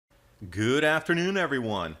Good afternoon,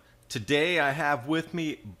 everyone. Today I have with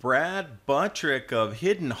me Brad Buttrick of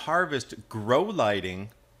Hidden Harvest Grow Lighting.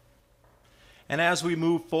 And as we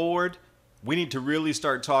move forward, we need to really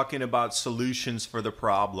start talking about solutions for the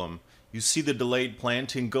problem. You see the delayed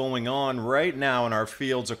planting going on right now in our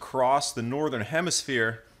fields across the northern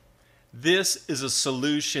hemisphere. This is a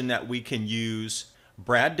solution that we can use.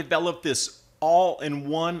 Brad developed this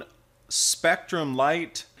all-in-one spectrum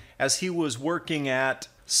light as he was working at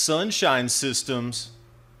Sunshine Systems.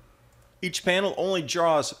 Each panel only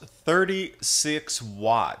draws 36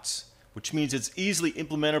 watts, which means it's easily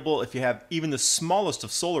implementable if you have even the smallest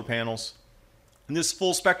of solar panels. And this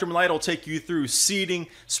full spectrum light will take you through seeding,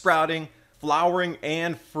 sprouting, flowering,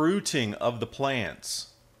 and fruiting of the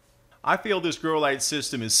plants. I feel this grow light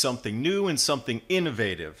system is something new and something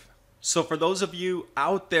innovative. So for those of you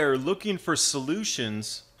out there looking for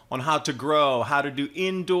solutions on how to grow, how to do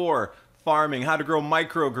indoor farming, how to grow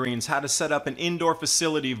microgreens, how to set up an indoor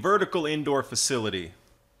facility, vertical indoor facility,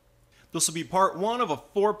 this will be part one of a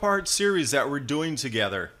 4-part series that we're doing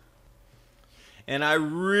together. And I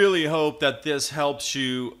really hope that this helps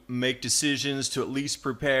you make decisions to at least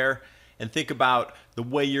prepare and think about the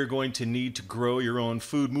way you're going to need to grow your own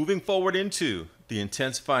food moving forward into the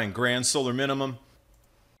intensifying grand solar minimum.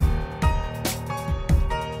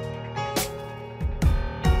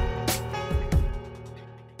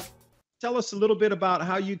 Tell us a little bit about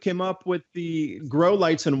how you came up with the grow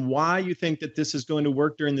lights and why you think that this is going to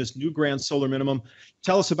work during this new grand solar minimum.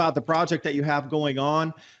 Tell us about the project that you have going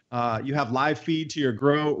on. You have live feed to your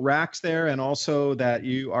grow racks there, and also that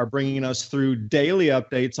you are bringing us through daily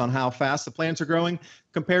updates on how fast the plants are growing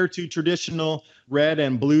compared to traditional red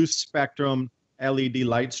and blue spectrum LED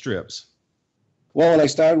light strips. Well, when I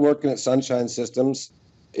started working at Sunshine Systems,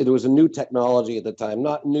 it was a new technology at the time,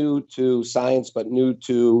 not new to science, but new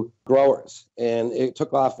to growers. And it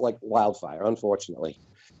took off like wildfire, unfortunately.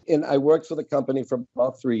 And I worked for the company for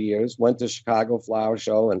about 3 years, went to Chicago Flower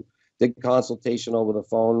Show and did consultation over the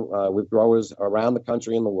phone with growers around the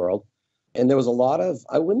country and the world. And there was a lot of,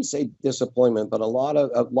 I wouldn't say disappointment, but a lot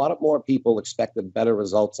of more people expected better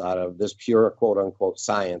results out of this pure quote unquote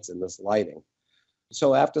science in this lighting.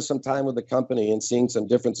 So after some time with the company and seeing some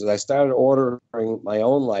differences, I started ordering my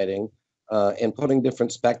own lighting and putting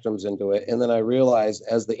different spectrums into it. And then I realized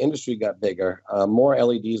as the industry got bigger, more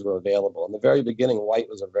LEDs were available. In the very beginning, white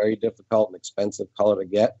was a very difficult and expensive color to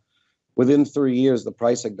get. Within 3 years, the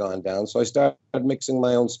price had gone down. So I started mixing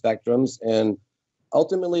my own spectrums. And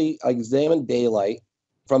ultimately, I examined daylight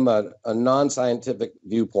from a non-scientific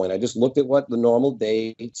viewpoint. I just looked at what the normal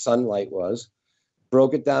day sunlight was,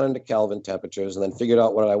 broke it down into Kelvin temperatures, and then figured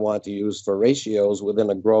out what I wanted to use for ratios within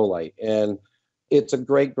a grow light. And it's a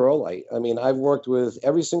great grow light. I mean, I've worked with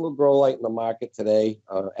every single grow light in the market today,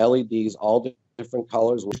 LEDs, all different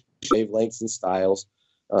colors, wavelengths and styles,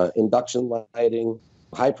 induction lighting,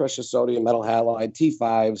 high pressure sodium metal halide,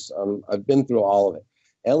 T5s. I've been through all of it.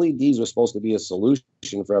 LEDs were supposed to be a solution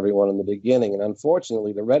for everyone in the beginning. And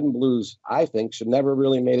unfortunately, the red and blues, I think, should never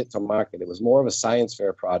really made it to market. It was more of a science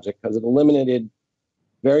fair project because it eliminated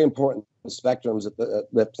very important spectrums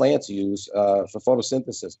that plants use for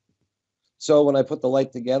photosynthesis. So when I put the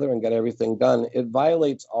light together and got everything done, it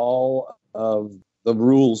violates all of the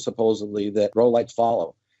rules supposedly that grow lights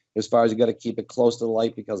follow. As far as you got to keep it close to the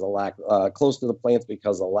light because of close to the plants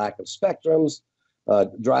because of lack of spectrums,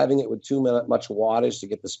 driving it with too much wattage to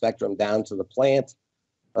get the spectrum down to the plant.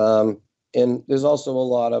 And there's also a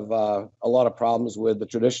lot of problems with the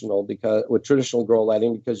traditional grow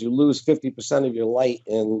lighting because you lose 50% of your light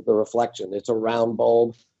in the reflection. It's a round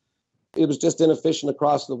bulb. It was just inefficient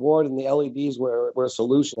across the board, and the LEDs were a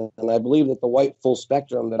solution. And I believe that the white full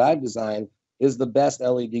spectrum that I've designed is the best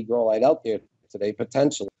LED grow light out there today,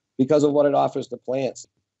 potentially, because of what it offers to plants.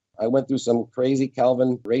 I went through some crazy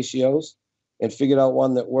Kelvin ratios and figured out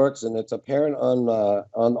one that works, and it's apparent on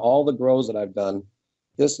all the grows that I've done.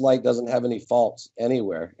 This light doesn't have any faults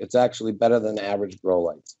anywhere. It's actually better than average grow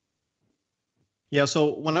lights. Yeah,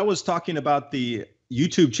 so when I was talking about the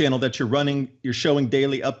YouTube channel that you're running, you're showing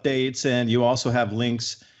daily updates and you also have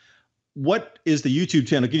links. What is the YouTube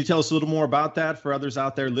channel? Can you tell us a little more about that for others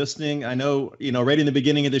out there listening? I know, right in the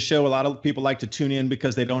beginning of the show, a lot of people like to tune in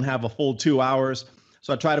because they don't have a full 2 hours.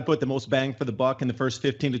 So I try to put the most bang for the buck in the first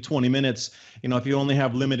 15 to 20 minutes, if you only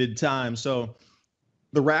have limited time. So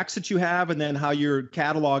the racks that you have and then how you're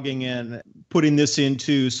cataloging and putting this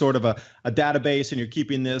into sort of a database, and you're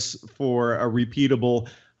keeping this for a repeatable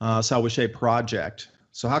Salvage project.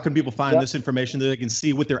 So how can people find this information that they can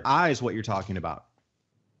see with their eyes what you're talking about?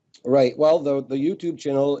 Right. Well, the YouTube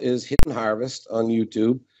channel is Hidden Harvest on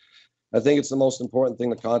YouTube. I think it's the most important thing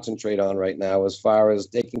to concentrate on right now as far as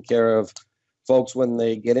taking care of folks when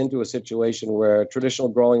they get into a situation where traditional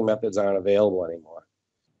growing methods aren't available anymore.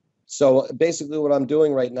 So basically what I'm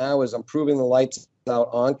doing right now is I'm proving the lights out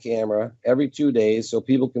on camera every 2 days so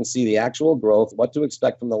people can see the actual growth, what to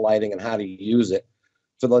expect from the lighting, and how to use it.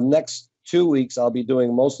 For the next 2 weeks, I'll be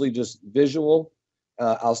doing mostly just visual.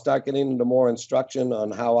 I'll start getting into more instruction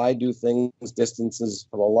on how I do things, distances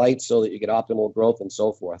for the light so that you get optimal growth and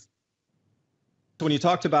so forth. When you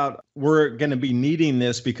talked about we're going to be needing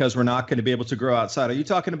this because we're not going to be able to grow outside, are you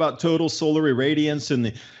talking about total solar irradiance?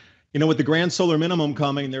 And with the grand solar minimum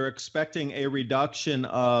coming, they're expecting a reduction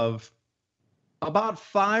of about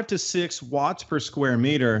 5 to 6 watts per square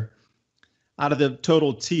meter out of the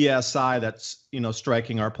total TSI that's,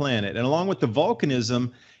 striking our planet. And along with the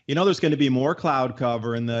volcanism, there's going to be more cloud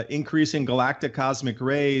cover, and the increasing galactic cosmic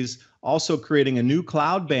rays also creating a new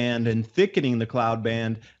cloud band and thickening the cloud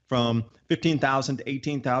band from 15,000 to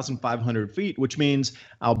 18,500 feet, which means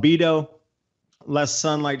albedo, less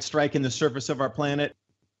sunlight striking the surface of our planet.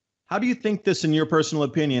 How do you think this, in your personal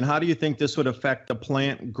opinion, how do you think this would affect the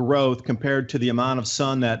plant growth compared to the amount of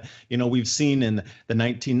sun that, we've seen in the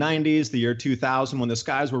 1990s, the year 2000, when the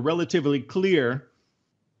skies were relatively clear?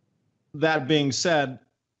 That being said,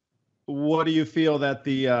 what do you feel that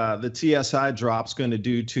the TSI drop's going to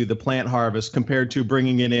do to the plant harvest compared to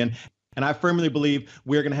bringing it in? And I firmly believe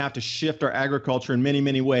we're going to have to shift our agriculture in many,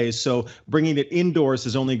 many ways. So bringing it indoors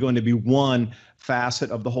is only going to be one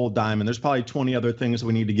facet of the whole diamond. There's probably 20 other things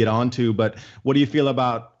we need to get onto. But what do you feel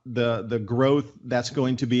about the growth that's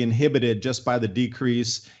going to be inhibited just by the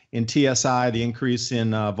decrease in TSI, the increase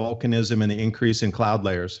in volcanism, and the increase in cloud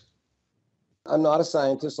layers? I'm not a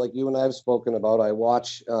scientist like you and I have spoken about. I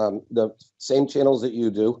watch the same channels that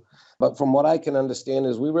you do. But from what I can understand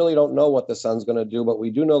is we really don't know what the sun's going to do, but we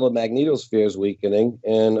do know the magnetosphere is weakening.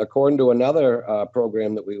 And according to another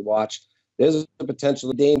program that we watch, there's a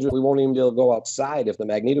potential danger. We won't even be able to go outside if the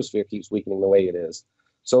magnetosphere keeps weakening the way it is.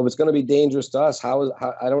 So if it's going to be dangerous to us, how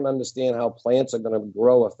I don't understand how plants are going to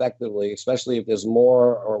grow effectively, especially if there's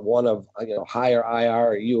more or one of higher IR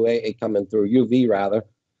or UA coming through, UV rather.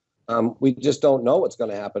 We just don't know what's going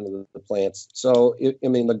to happen to the plants. So,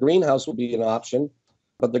 the greenhouse will be an option,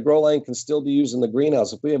 but the grow light can still be used in the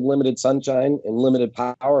greenhouse. If we have limited sunshine and limited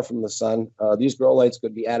power from the sun, these grow lights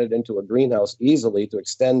could be added into a greenhouse easily to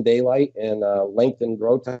extend daylight and lengthen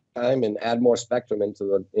grow time and add more spectrum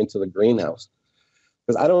into the greenhouse.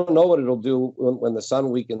 Because I don't know what it'll do when the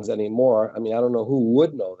sun weakens anymore. I don't know who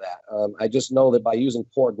would know that. I just know that by using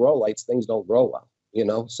poor grow lights, things don't grow well.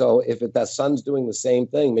 So if that sun's doing the same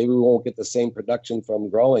thing, maybe we won't get the same production from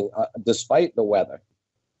growing despite the weather.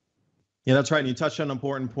 Yeah, that's right. And you touched on an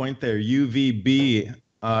important point there, UVB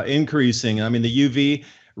increasing. The UV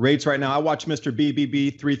rates right now, I watch Mr.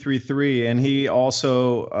 BBB333, and he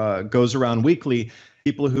also goes around weekly.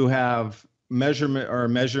 People who have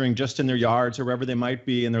measuring just in their yards or wherever they might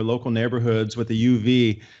be in their local neighborhoods with the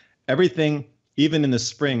UV, everything, even in the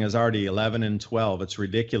spring, is already 11 and 12. It's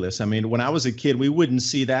ridiculous. When I was a kid, we wouldn't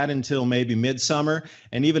see that until maybe midsummer.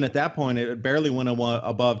 And even at that point, it barely went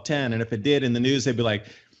above 10. And if it did in the news, they'd be like,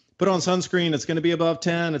 put on sunscreen, it's going to be above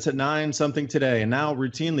 10. It's at 9 something today. And now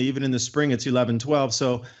routinely, even in the spring, it's 11, 12.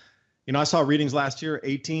 So, I saw readings last year,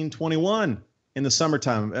 18, 21 in the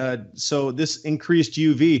summertime. So this increased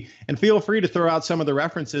UV. And feel free to throw out some of the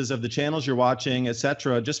references of the channels you're watching, et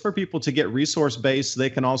cetera, just for people to get resource-based. They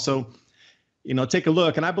can also take a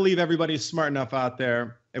look. And I believe everybody's smart enough out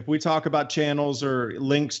there. If we talk about channels or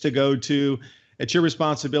links to go to, it's your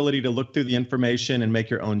responsibility to look through the information and make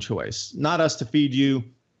your own choice. Not us to feed you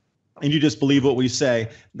and you just believe what we say.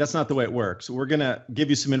 That's not the way it works. We're going to give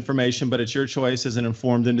you some information, but it's your choice as an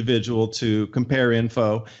informed individual to compare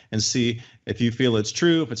info and see if you feel it's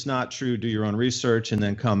true. If it's not true, do your own research and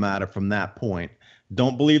then come at it from that point.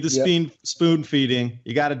 Don't believe the spoon feeding.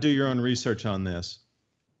 You got to do your own research on this.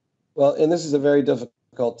 Well, and this is a very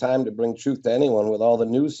difficult time to bring truth to anyone with all the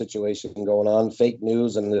news situation going on, fake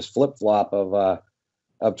news, and this flip-flop of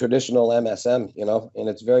traditional MSM, and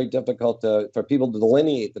it's very difficult for people to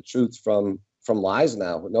delineate the truth from lies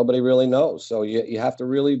now. Nobody really knows. So you have to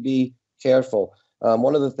really be careful.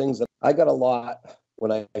 One of the things that I got a lot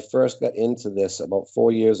when I first got into this about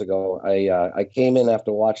 4 years ago, I came in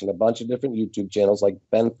after watching a bunch of different YouTube channels like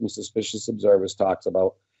Ben from Suspicious Observers talks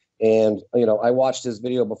about. And, I watched his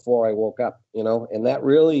video before I woke up, and that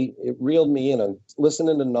it reeled me in on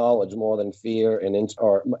listening to knowledge more than fear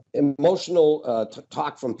or emotional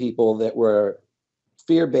talk from people that were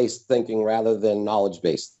fear-based thinking rather than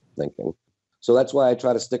knowledge-based thinking. So that's why I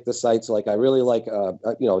try to stick to sites like I really like,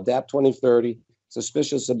 DAP 2030,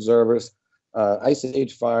 Suspicious Observers. Ice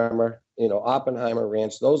Age Farmer, Oppenheimer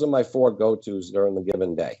Ranch. Those are my 4 go-tos during the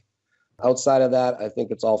given day. Outside of that, I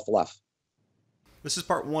think it's all fluff. This is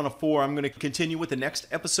part 1 of 4. I'm going to continue with the next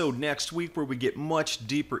episode next week where we get much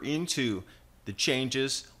deeper into the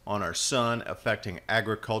changes on our sun affecting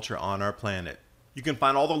agriculture on our planet. You can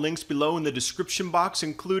find all the links below in the description box,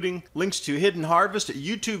 including links to Hidden Harvest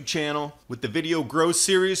YouTube channel with the video grow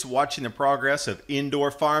series watching the progress of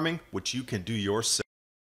indoor farming, which you can do yourself.